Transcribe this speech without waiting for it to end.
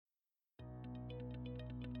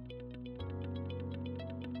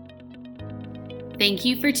Thank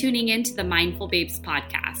you for tuning in to the Mindful Babes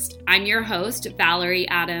podcast. I'm your host, Valerie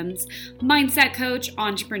Adams, mindset coach,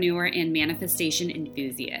 entrepreneur, and manifestation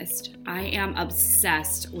enthusiast. I am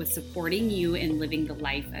obsessed with supporting you in living the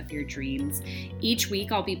life of your dreams. Each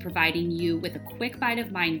week, I'll be providing you with a quick bite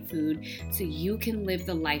of mind food so you can live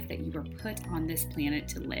the life that you were put on this planet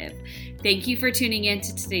to live. Thank you for tuning in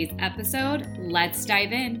to today's episode. Let's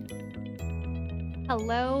dive in.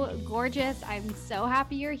 Hello, gorgeous. I'm so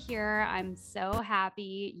happy you're here. I'm so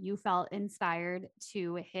happy you felt inspired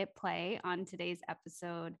to hit play on today's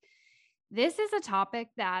episode. This is a topic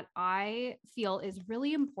that I feel is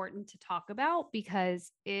really important to talk about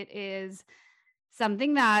because it is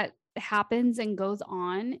something that happens and goes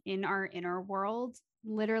on in our inner world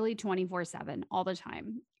literally 24/7 all the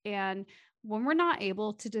time. And when we're not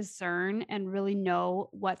able to discern and really know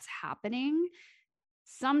what's happening,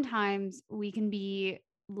 sometimes we can be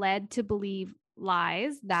led to believe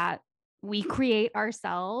lies that we create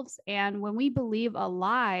ourselves. And when we believe a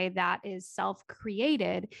lie that is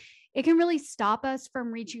self-created, it can really stop us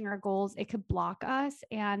from reaching our goals. It could block us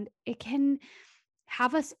and it can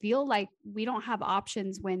have us feel like we don't have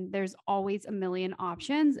options when there's always a million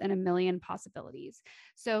options and a million possibilities.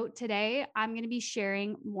 So today I'm going to be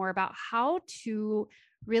sharing more about how to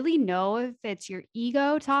really know if it's your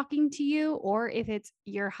ego talking to you or if it's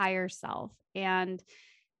your higher self. And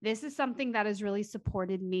this is something that has really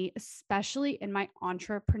supported me, especially in my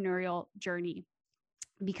entrepreneurial journey,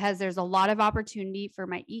 because there's a lot of opportunity for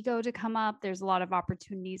my ego to come up. There's a lot of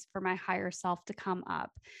opportunities for my higher self to come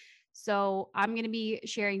up. So I'm going to be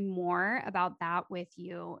sharing more about that with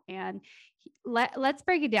you. And let's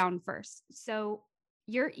break it down first. So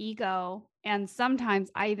your ego, and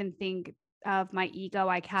sometimes I even think of my ego,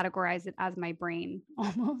 I categorize it as my brain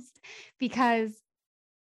almost, because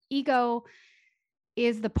ego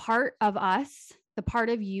is the part of us, the part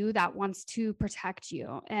of you that wants to protect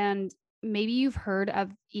you. And maybe you've heard of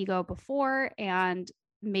ego before, and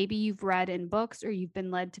maybe you've read in books or you've been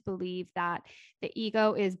led to believe that the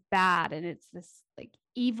ego is bad and it's this like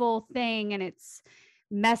evil thing and it's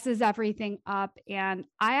messes everything up. And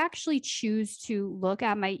I actually choose to look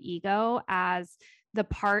at my ego as the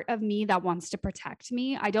part of me that wants to protect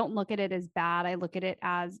me. I don't look at it as bad. I look at it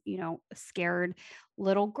as, a scared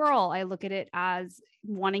little girl. I look at it as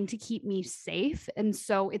wanting to keep me safe. And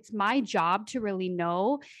so it's my job to really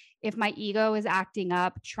know if my ego is acting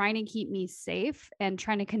up, trying to keep me safe and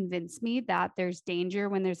trying to convince me that there's danger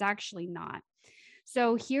when there's actually not.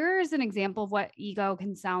 So here's an example of what ego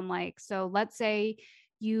can sound like. So let's say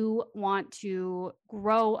you want to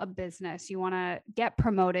grow a business, you want to get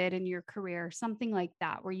promoted in your career, something like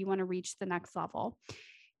that, where you want to reach the next level.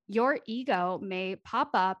 Your ego may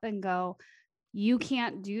pop up and go, you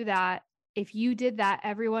can't do that. If you did that,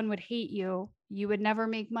 everyone would hate you. You would never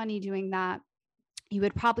make money doing that. You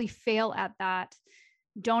would probably fail at that.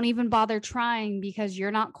 Don't even bother trying because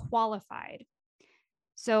you're not qualified.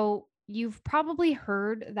 So you've probably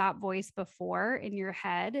heard that voice before in your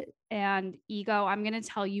head. And ego, I'm going to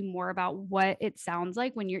tell you more about what it sounds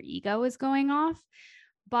like when your ego is going off.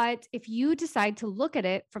 But if you decide to look at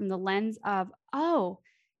it from the lens of, oh,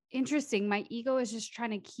 interesting, my ego is just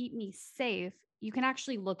trying to keep me safe, you can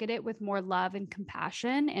actually look at it with more love and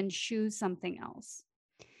compassion and choose something else.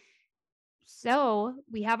 So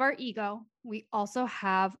we have our ego. We also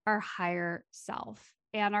have our higher self.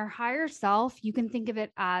 And our higher self, you can think of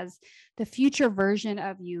it as the future version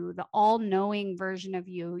of you, the all-knowing version of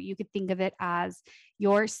you. You could think of it as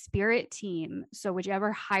your spirit team. So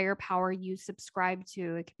whichever higher power you subscribe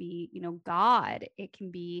to, it could be, God, it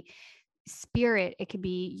can be spirit, it could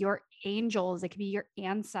be your angels, it could be your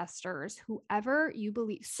ancestors, whoever you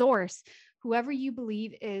believe, source, whoever you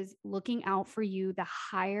believe is looking out for you, the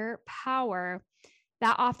higher power.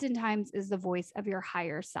 That oftentimes is the voice of your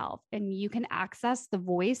higher self. And you can access the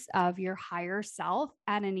voice of your higher self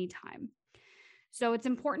at any time. So it's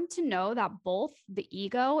important to know that both the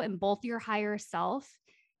ego and both your higher self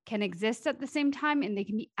can exist at the same time and they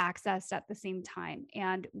can be accessed at the same time.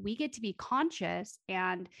 And we get to be conscious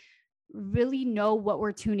and really know what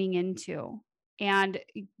we're tuning into. And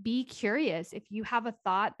be curious. If you have a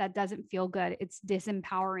thought that doesn't feel good, it's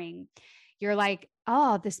disempowering. You're like,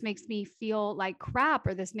 oh, this makes me feel like crap,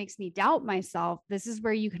 or this makes me doubt myself. This is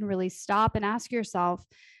where you can really stop and ask yourself,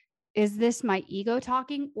 is this my ego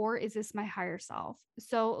talking or is this my higher self?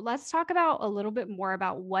 So let's talk about a little bit more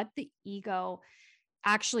about what the ego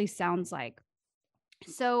actually sounds like.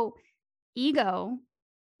 So ego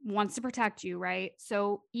wants to protect you, right?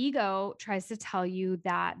 So ego tries to tell you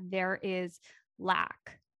that there is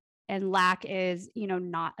lack, and lack is,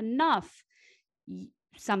 not enough.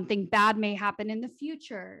 Something bad may happen in the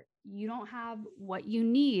future. You don't have what you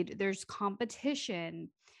need. There's competition.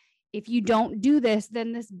 If you don't do this,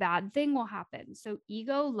 then this bad thing will happen. So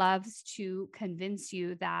ego loves to convince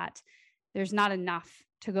you that there's not enough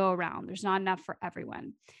to go around. There's not enough for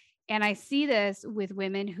everyone. And I see this with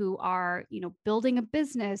women who are, building a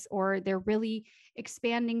business or they're really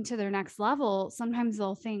expanding to their next level. Sometimes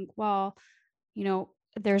they'll think, well,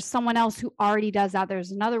 there's someone else who already does that.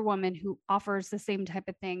 There's another woman who offers the same type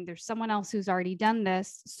of thing. There's someone else who's already done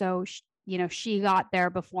this. So, she got there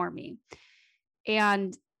before me.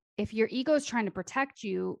 And if your ego is trying to protect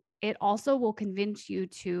you, it also will convince you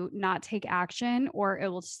to not take action, or it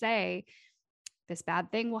will say this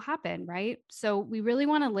bad thing will happen, right? So we really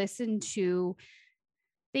want to listen to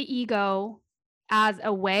the ego as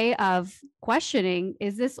a way of questioning,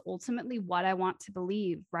 is this ultimately what I want to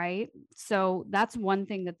believe, right? So that's one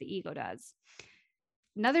thing that the ego does.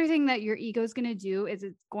 Another thing that your ego is going to do is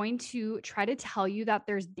it's going to try to tell you that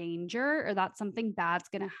there's danger or that something bad's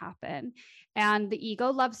going to happen. And the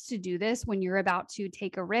ego loves to do this when you're about to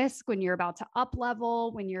take a risk, when you're about to up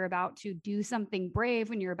level, when you're about to do something brave,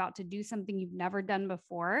 when you're about to do something you've never done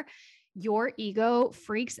before. Your ego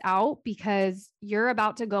freaks out because you're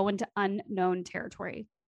about to go into unknown territory.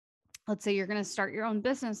 Let's say you're going to start your own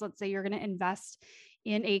business. Let's say you're going to invest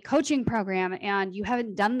in a coaching program and you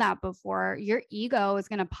haven't done that before. Your ego is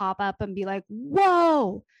going to pop up and be like,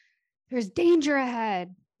 whoa, there's danger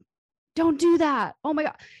ahead. Don't do that. Oh my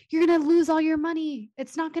God, you're going to lose all your money.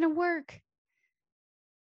 It's not going to work.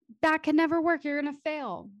 That can never work. You're going to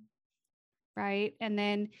fail. Right. And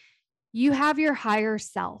then you have your higher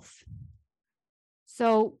self.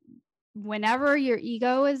 So whenever your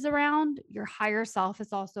ego is around, your higher self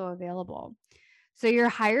is also available. So your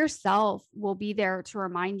higher self will be there to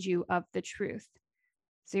remind you of the truth.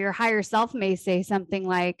 So your higher self may say something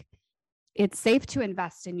like, it's safe to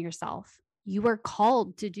invest in yourself. You are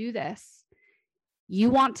called to do this. You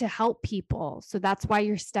want to help people. So that's why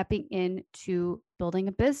you're stepping into building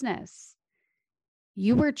a business.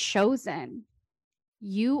 You were chosen.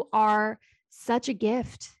 You are such a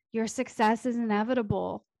gift. Your success is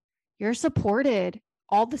inevitable. You're supported.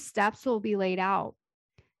 All the steps will be laid out.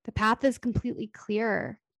 The path is completely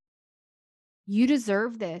clear. You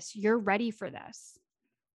deserve this. You're ready for this.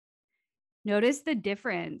 Notice the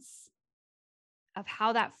difference of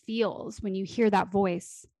how that feels when you hear that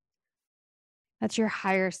voice. That's your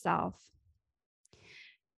higher self.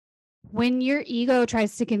 When your ego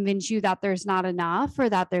tries to convince you that there's not enough or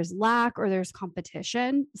that there's lack or there's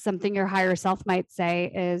competition, something your higher self might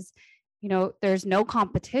say is, there's no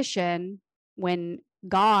competition when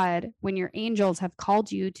your angels have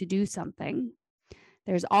called you to do something.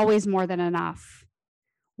 There's always more than enough.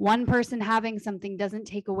 One person having something doesn't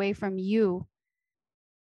take away from you.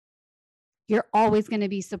 You're always going to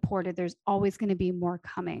be supported. There's always going to be more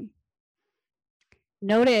coming.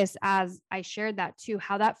 Notice as I shared that too,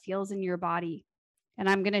 how that feels in your body. And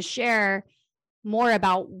I'm going to share more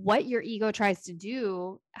about what your ego tries to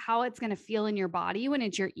do, how it's going to feel in your body when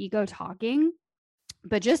it's your ego talking.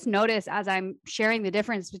 But just notice as I'm sharing the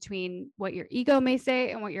difference between what your ego may say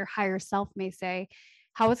and what your higher self may say,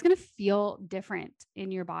 how it's going to feel different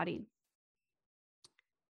in your body.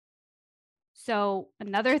 So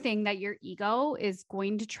another thing that your ego is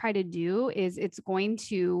going to try to do is it's going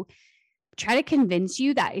to try to convince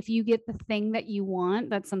you that if you get the thing that you want,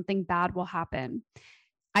 that something bad will happen.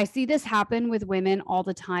 I see this happen with women all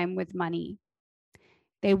the time with money.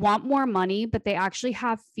 They want more money, but they actually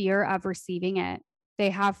have fear of receiving it.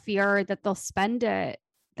 They have fear that they'll spend it,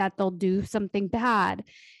 that they'll do something bad,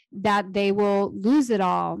 that they will lose it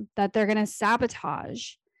all, that they're going to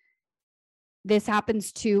sabotage. This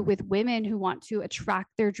happens too with women who want to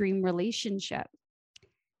attract their dream relationship.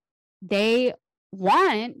 They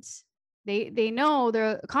know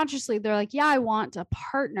they're consciously, they're like, yeah, I want a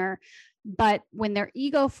partner. But when their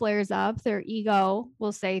ego flares up, their ego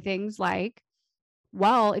will say things like,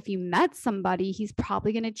 well, if you met somebody, he's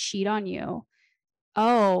probably going to cheat on you.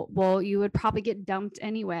 Oh, well, you would probably get dumped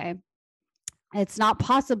anyway. It's not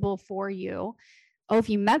possible for you. Oh, if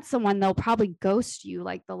you met someone, they'll probably ghost you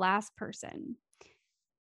like the last person.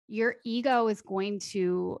 Your ego is going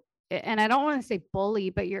to, and I don't want to say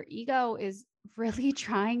bully, but your ego is really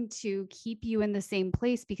trying to keep you in the same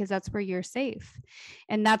place because that's where you're safe.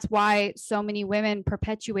 And that's why so many women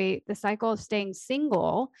perpetuate the cycle of staying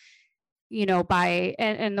single, by,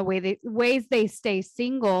 and the ways they stay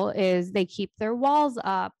single is they keep their walls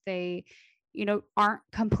up. They, aren't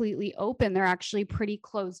completely open. They're actually pretty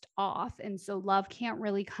closed off. And so love can't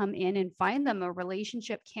really come in and find them. A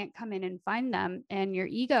relationship can't come in and find them. And your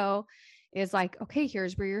ego is like, okay,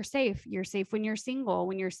 here's where you're safe. You're safe when you're single.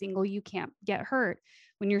 When you're single, you can't get hurt.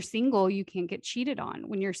 When you're single, you can't get cheated on.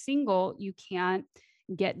 When you're single, you can't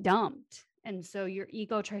get dumped. And so your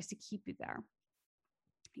ego tries to keep you there.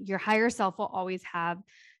 Your higher self will always have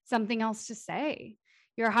something else to say.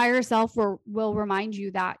 Your higher self will remind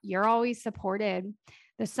you that you're always supported.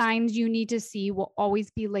 The signs you need to see will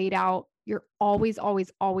always be laid out. You're always,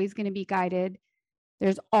 always, always going to be guided.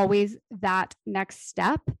 There's always that next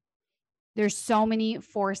step. There's so many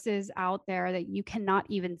forces out there that you cannot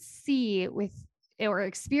even see with or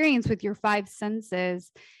experience with your five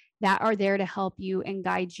senses that are there to help you and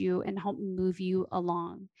guide you and help move you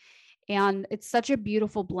along. And it's such a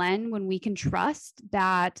beautiful blend when we can trust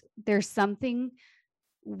that there's something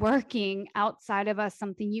working outside of us,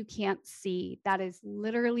 something you can't see, that is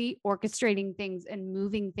literally orchestrating things and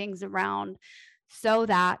moving things around so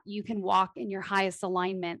that you can walk in your highest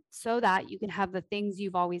alignment, so that you can have the things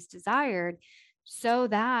you've always desired, so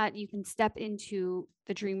that you can step into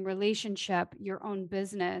the dream relationship, your own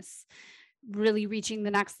business, really reaching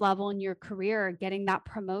the next level in your career, getting that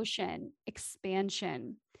promotion,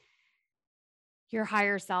 expansion. Your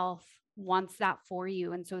higher self wants that for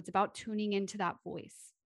you. And so it's about tuning into that voice.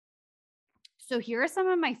 So here are some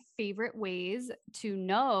of my favorite ways to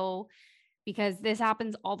know, because this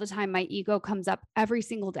happens all the time. My ego comes up every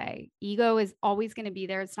single day. Ego is always going to be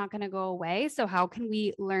there. It's not going to go away. So how can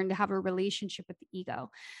we learn to have a relationship with the ego?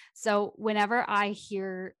 So whenever I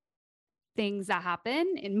hear things that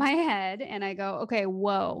happen in my head and I go, okay,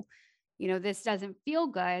 whoa, this doesn't feel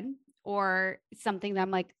good, or something that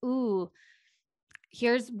I'm like, ooh,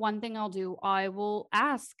 here's one thing I'll do. I will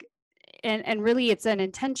ask, and really it's an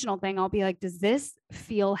intentional thing. I'll be like, does this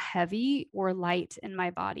feel heavy or light in my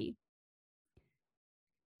body?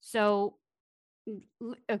 So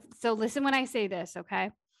listen when I say this,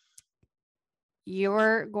 okay?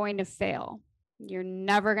 You're going to fail. You're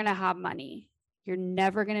never going to have money. You're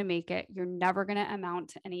never going to make it. You're never going to amount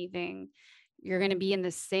to anything. You're going to be in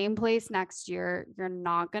the same place next year. You're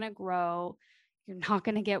not going to grow. You're not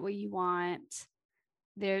going to get what you want.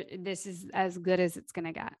 This is as good as it's going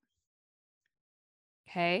to get.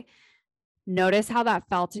 Okay. Notice how that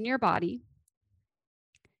felt in your body.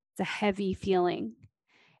 It's a heavy feeling.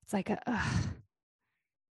 It's like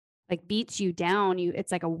like beats you down.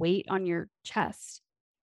 It's like a weight on your chest.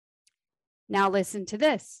 Now listen to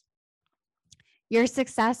this. Your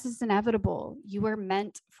success is inevitable. You were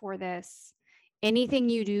meant for this. Anything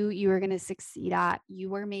you do, you are going to succeed at. You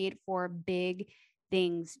were made for big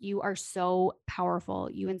things. You are so powerful.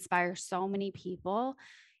 You inspire so many people.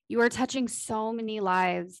 You are touching so many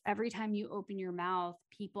lives. Every time you open your mouth,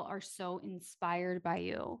 people are so inspired by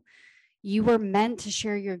you. You were meant to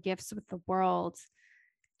share your gifts with the world.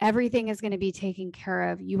 Everything is going to be taken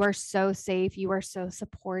care of. You are so safe. You are so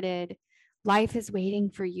supported. Life is waiting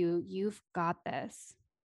for you. You've got this.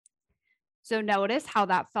 So notice how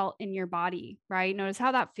that felt in your body, right? Notice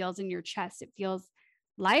how that feels in your chest. It feels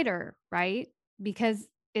lighter, right? Because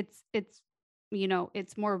it's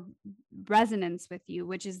more resonance with you,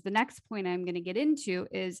 which is the next point I'm going to get into.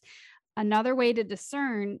 Is another way to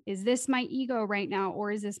discern, is this my ego right now, or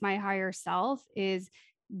is this my higher self?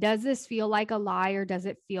 Does this feel like a lie, or does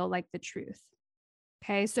it feel like the truth?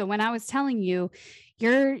 Okay. So when I was telling you,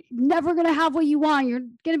 you're never going to have what you want, you're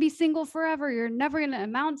going to be single forever, you're never going to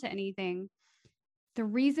amount to anything, the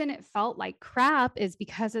reason it felt like crap is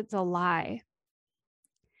because it's a lie.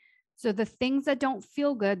 So the things that don't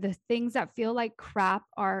feel good, the things that feel like crap,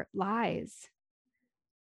 are lies.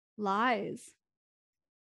 Lies.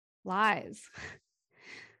 Lies.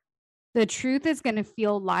 The truth is going to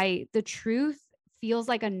feel light. The truth feels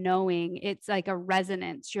like a knowing. It's like a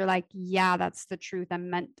resonance. You're like, yeah, that's the truth. I'm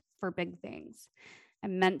meant for big things.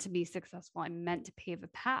 I'm meant to be successful. I'm meant to pave a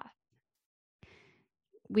path.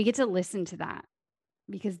 We get to listen to that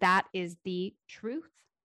because that is the truth.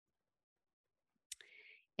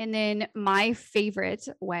 And then my favorite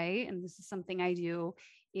way, and this is something I do,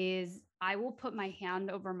 is I will put my hand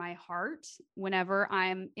over my heart whenever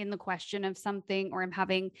I'm in the question of something, or I'm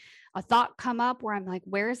having a thought come up where I'm like,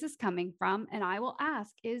 where is this coming from? And I will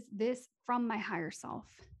ask, is this from my higher self?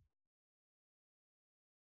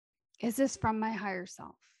 Is this from my higher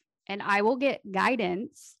self? And I will get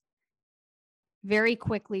guidance very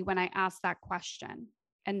quickly when I ask that question.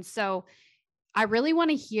 And so I really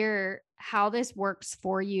want to hear how this works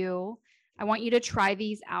for you. I want you to try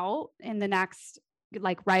these out in the next,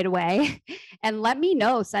 right away, and let me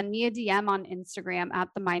know. Send me a DM on Instagram at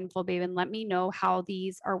The Mindful Babe and let me know how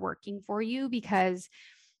these are working for you. Because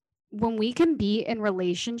when we can be in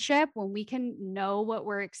relationship, when we can know what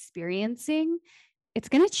we're experiencing, it's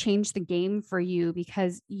going to change the game for you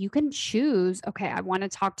because you can choose, okay, I want to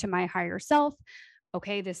talk to my higher self.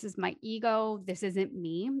 Okay, this is my ego. This isn't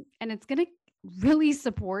me. And it's going to really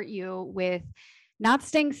support you with not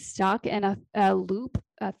staying stuck in a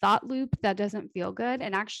thought loop that doesn't feel good,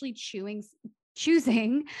 and actually choosing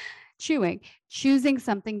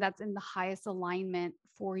something that's in the highest alignment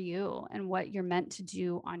for you and what you're meant to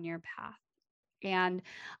do on your path. And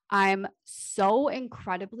I'm so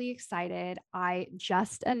incredibly excited. I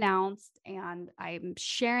just announced, and I'm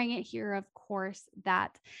sharing it here, of course,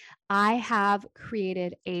 that I have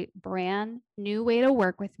created a brand new way to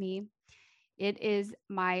work with me. It is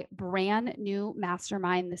my brand new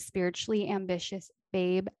mastermind, the Spiritually Ambitious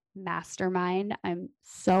Babe Mastermind. I'm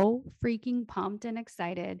so freaking pumped and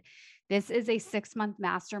excited. This is a 6-month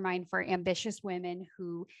mastermind for ambitious women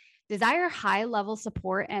who desire high-level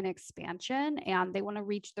support and expansion, and they want to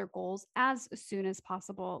reach their goals as soon as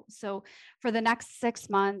possible. So for the next 6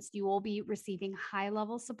 months, you will be receiving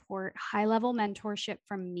high-level support, high-level mentorship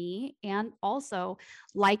from me, and also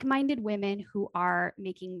like-minded women who are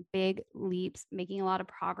making big leaps, making a lot of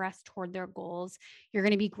progress toward their goals. You're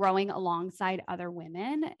going to be growing alongside other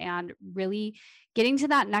women and really getting to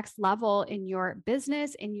that next level in your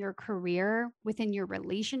business, in your career, within your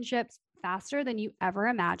relationships, faster than you ever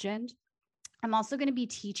imagined. I'm also going to be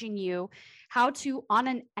teaching you how to, on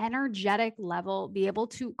an energetic level, be able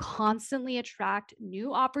to constantly attract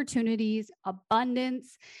new opportunities,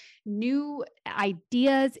 abundance, new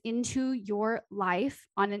ideas into your life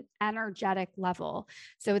on an energetic level.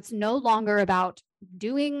 So it's no longer about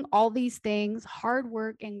doing all these things, hard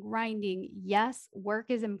work and grinding. Yes, work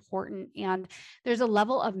is important, and there's a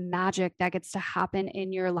level of magic that gets to happen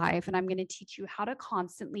in your life. And I'm going to teach you how to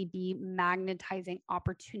constantly be magnetizing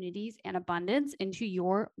opportunities and abundance into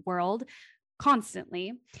your world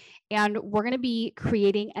constantly. And we're going to be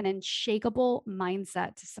creating an unshakable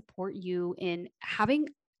mindset to support you in having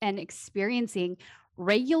and experiencing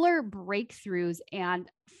regular breakthroughs, and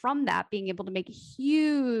from that, being able to make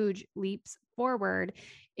huge leaps forward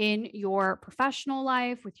in your professional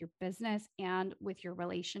life, with your business, and with your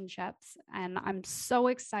relationships. And I'm so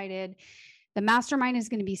excited. The mastermind is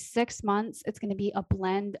going to be 6 months. It's going to be a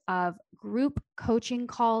blend of group coaching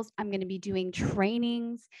calls. I'm going to be doing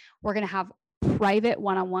trainings. We're going to have private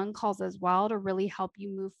one-on-one calls as well to really help you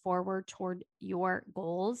move forward toward your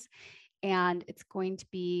goals. And it's going to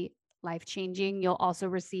be life-changing. You'll also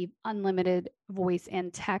receive unlimited voice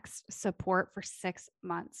and text support for 6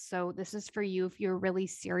 months. So this is for you if you're really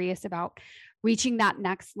serious about reaching that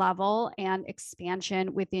next level and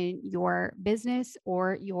expansion within your business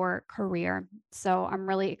or your career. So I'm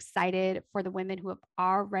really excited for the women who have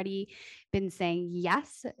already been saying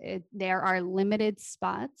yes. There are limited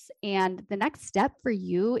spots. And the next step for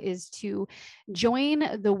you is to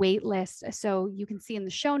join the wait list. So you can see in the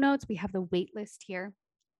show notes, we have the wait list here.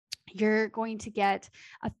 You're going to get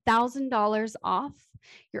 $1,000 off.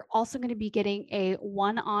 You're also going to be getting a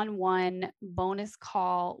one-on-one bonus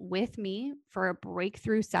call with me for a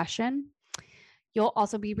breakthrough session. You'll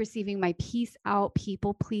also be receiving my Peace Out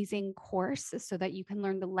People Pleasing course so that you can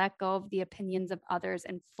learn to let go of the opinions of others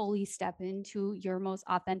and fully step into your most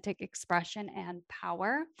authentic expression and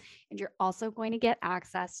power. And you're also going to get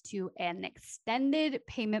access to an extended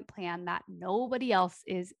payment plan that nobody else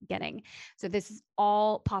is getting. So this is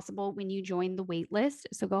all possible when you join the wait list.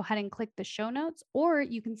 So go ahead and click the show notes, or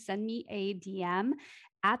you can send me a DM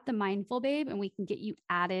at The Mindful Babe and we can get you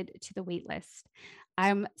added to the wait list.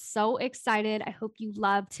 I'm so excited. I hope you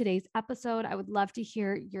loved today's episode. I would love to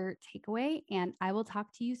hear your takeaway, and I will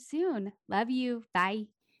talk to you soon. Love you. Bye.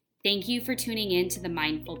 Thank you for tuning in to the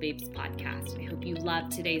Mindful Babes podcast. I hope you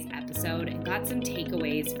loved today's episode and got some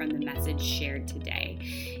takeaways from the message shared today.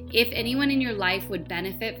 If anyone in your life would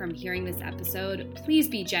benefit from hearing this episode, please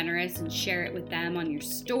be generous and share it with them on your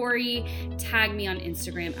story. Tag me on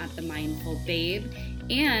Instagram at The Mindful Babe.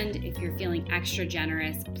 And if you're feeling extra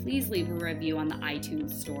generous, please leave a review on the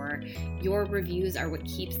iTunes store. Your reviews are what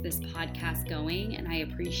keeps this podcast going, and I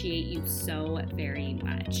appreciate you so very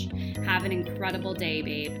much. Have an incredible day,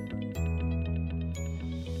 babe.